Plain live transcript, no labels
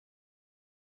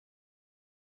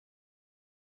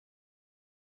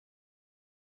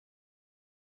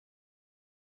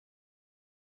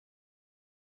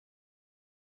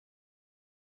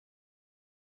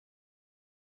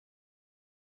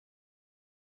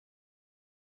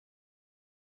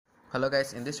Hello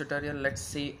guys, in this tutorial let's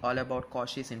see all about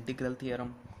Cauchy's integral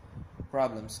theorem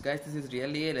problems. Guys, this is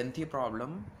really a lengthy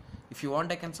problem. If you want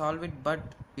I can solve it, but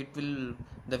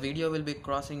the video will be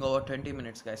crossing over 20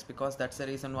 minutes guys, because that's the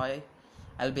reason why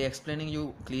I'll be explaining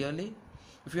you clearly.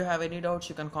 If you have any doubts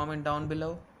you can comment down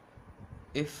below.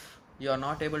 If you are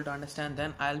not able to understand,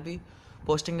 then I'll be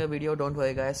posting a video, don't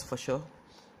worry guys, for sure.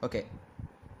 Okay.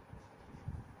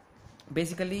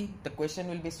 Basically the question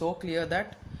will be so clear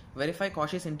that verify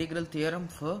Cauchy's integral theorem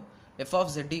for f of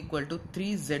z equal to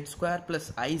 3z square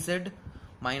plus iz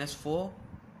minus 4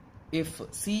 if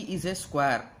c is a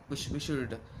square. We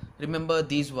should remember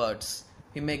these words.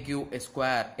 He may give a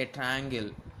square, a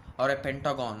triangle or a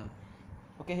pentagon.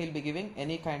 Okay, he'll be giving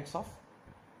any kinds of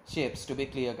shapes, to be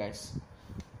clear guys.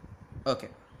 Okay,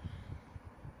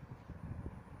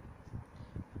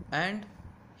 and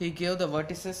he gave the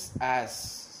vertices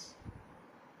as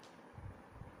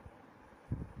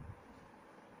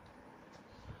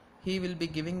he will be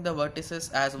giving the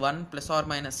vertices as 1 plus or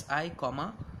minus I,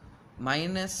 comma,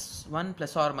 minus 1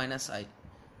 plus or minus I.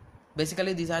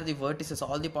 Basically these are the vertices,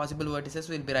 all the possible vertices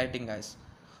we'll be writing guys.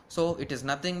 So it is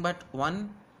nothing but 1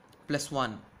 plus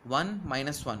 1, 1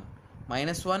 minus 1,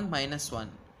 minus 1 minus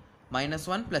 1, minus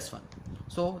 1 plus 1.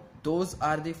 So those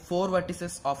are the 4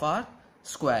 vertices of our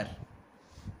square.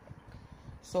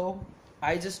 So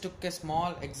I just took a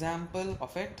small example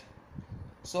of it.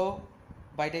 So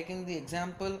by taking the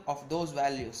example of those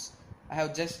values, I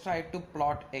have just tried to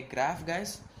plot a graph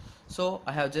guys. So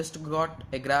I have just got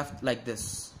a graph like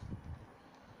this.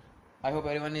 I hope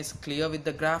everyone is clear with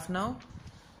the graph now.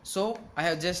 So I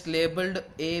have just labeled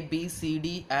A, B, C,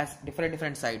 D as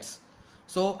different sides.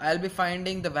 So I'll be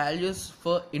finding the values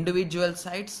for individual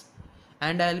sides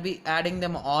and I'll be adding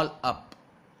them all up.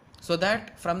 So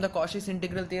that from the Cauchy's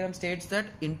integral theorem states that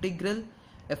integral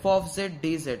f of z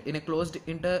dz in a closed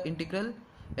integral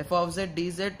f of z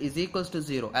dz is equals to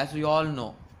 0, as we all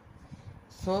know.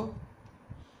 So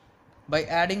by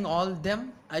adding all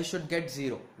them I should get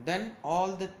 0. Then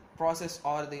all the process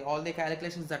or all the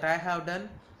calculations that I have done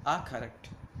are correct.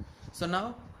 So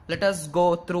now let us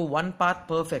go through one path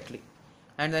perfectly,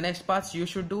 and the next parts you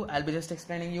should do, I'll be just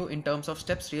explaining you in terms of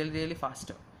steps really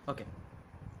faster. Okay.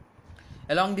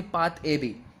 Along the path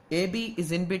AB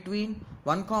is in between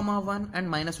 1, 1 and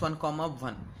minus 1,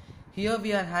 1. Here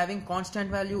we are having constant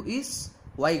value is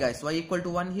y guys, y equal to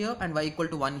 1 here and y equal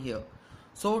to 1 here.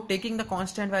 So taking the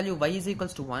constant value y is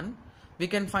equals to 1, we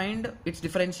can find its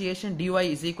differentiation dy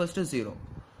is equals to 0.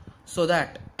 So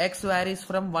that x varies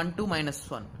from 1 to minus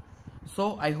 1.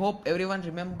 So I hope everyone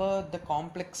remember the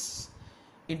complex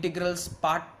integrals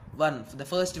part 1, the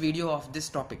first video of this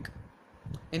topic,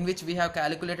 in which we have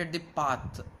calculated the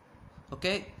path.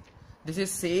 Okay, this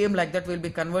is same like that. We'll be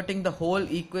converting the whole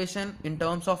equation in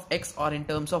terms of x or in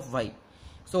terms of y.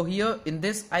 So here in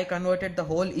this I converted the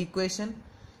whole equation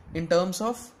in terms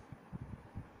of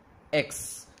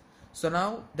x. So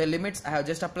now the limits, I have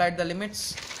just applied the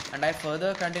limits and I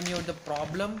further continued the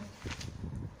problem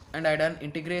and I done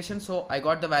integration. So I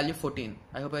got the value 14.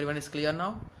 I hope everyone is clear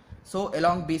now. So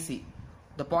along BC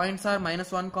the points are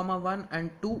minus 1, 1 and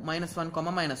 2, minus 1,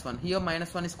 minus 1. Here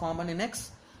minus 1 is common in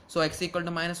x. So x equal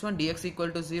to minus 1, dx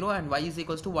equal to 0 and y is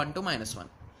equals to 1 to minus 1.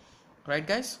 Right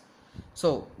guys?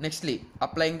 So nextly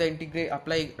applying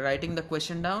the writing the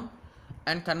question down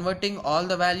and converting all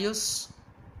the values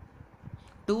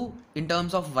to in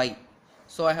terms of y.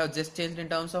 So I have just changed in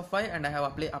terms of y and I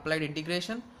have applied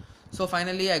integration. So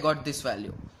finally I got this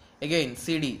value. Again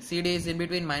CD is in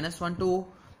between minus 1 to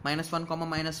minus 1,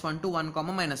 minus 1 to 1,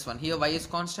 minus 1. Here y is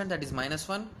constant, that is minus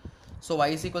 1. So y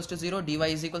is equals to 0, dy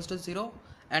is equals to 0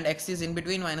 and x is in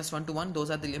between minus 1 to 1. Those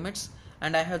are the limits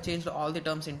and I have changed all the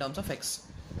terms in terms of x.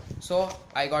 So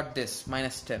I got this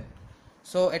minus 10.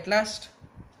 So at last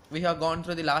we have gone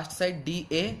through the last side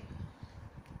dA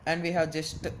and we have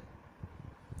just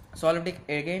solved it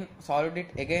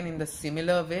again in the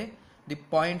similar way. The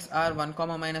points are 1,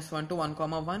 minus 1 to 1,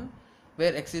 1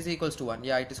 where x is equals to 1.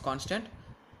 Yeah, it is constant.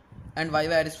 And y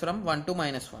varies from 1 to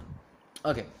minus 1.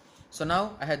 Okay, so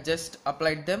now I had just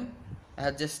applied them. I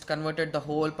have just converted the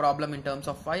whole problem in terms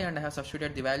of y and I have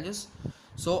substituted the values.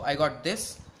 So I got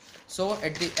this. So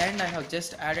at the end I have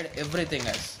just added everything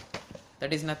else.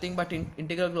 That is nothing but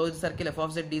integral closed circle f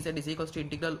of z dz is equals to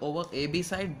integral over AB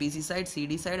side, BC side,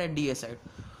 CD side and DA side.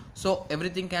 So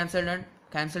everything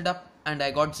cancelled up and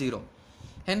I got 0.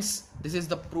 Hence this is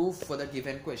the proof for the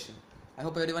given question. I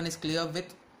hope everyone is clear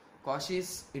with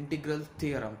Cauchy's integral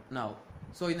theorem now.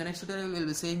 So in the next tutorial we will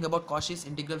be saying about Cauchy's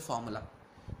integral formula.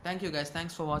 Thank you guys,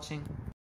 thanks for watching.